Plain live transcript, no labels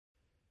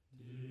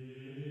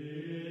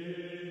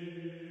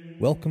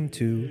Welcome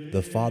to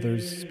The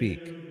Fathers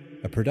Speak,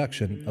 a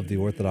production of the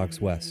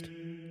Orthodox West.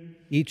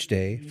 Each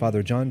day,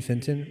 Father John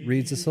Fenton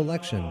reads a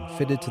selection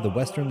fitted to the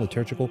Western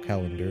liturgical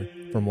calendar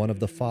from one of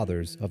the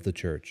Fathers of the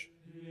Church.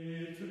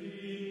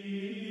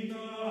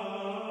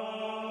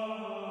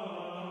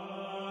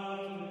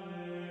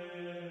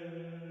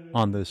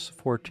 On this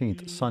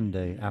 14th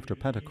Sunday after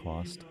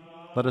Pentecost,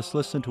 let us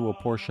listen to a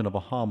portion of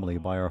a homily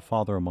by our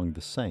Father among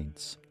the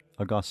Saints,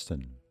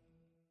 Augustine.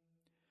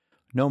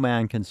 No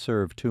man can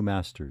serve two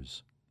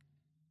masters.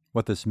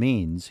 What this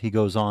means, he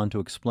goes on to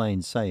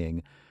explain,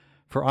 saying,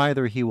 for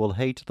either he will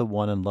hate the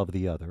one and love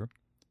the other,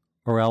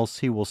 or else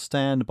he will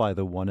stand by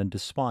the one and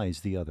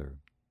despise the other.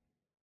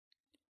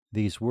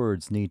 These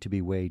words need to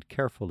be weighed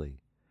carefully.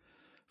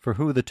 For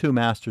who the two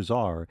masters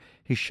are,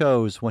 he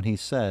shows when he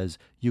says,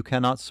 you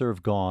cannot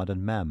serve God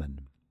and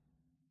mammon.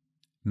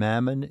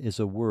 Mammon is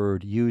a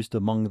word used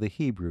among the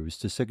Hebrews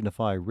to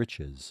signify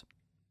riches.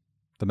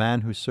 The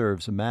man who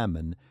serves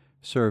mammon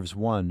serves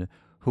one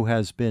who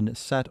has been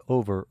set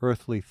over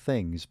earthly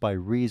things by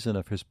reason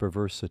of his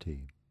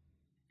perversity.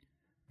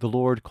 The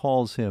Lord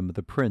calls him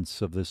the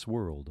prince of this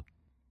world.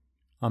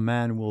 A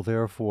man will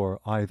therefore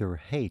either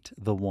hate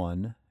the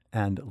one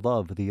and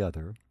love the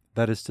other,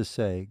 that is to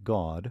say,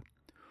 God,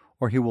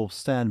 or he will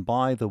stand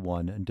by the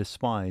one and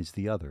despise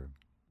the other.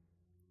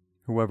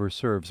 Whoever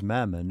serves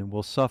mammon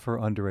will suffer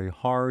under a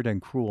hard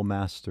and cruel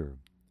master.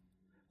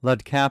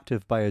 Led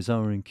captive by his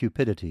own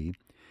cupidity,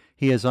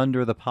 he is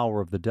under the power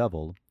of the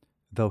devil,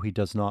 though he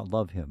does not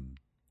love him.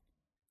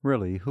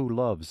 Really, who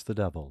loves the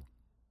devil?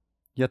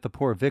 Yet the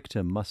poor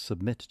victim must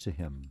submit to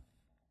him.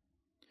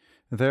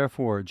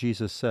 Therefore,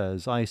 Jesus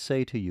says, I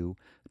say to you,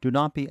 do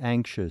not be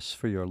anxious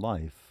for your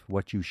life,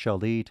 what you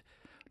shall eat,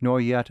 nor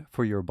yet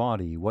for your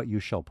body, what you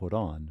shall put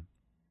on.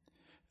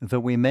 Though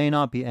we may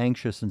not be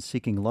anxious in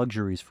seeking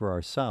luxuries for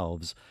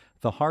ourselves,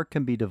 the heart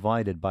can be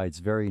divided by its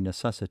very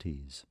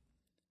necessities.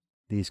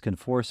 These can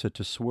force it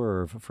to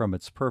swerve from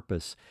its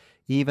purpose,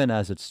 even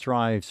as it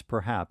strives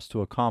perhaps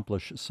to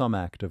accomplish some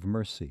act of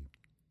mercy.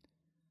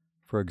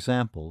 For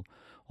example,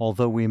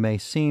 although we may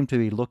seem to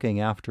be looking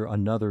after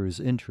another's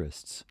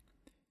interests,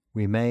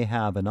 we may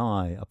have an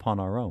eye upon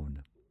our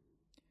own.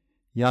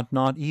 Yet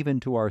not even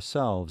to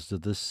ourselves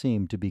does this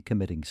seem to be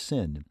committing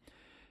sin,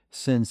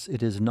 since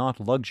it is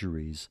not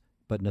luxuries,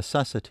 but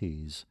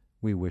necessities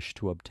we wish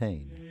to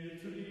obtain.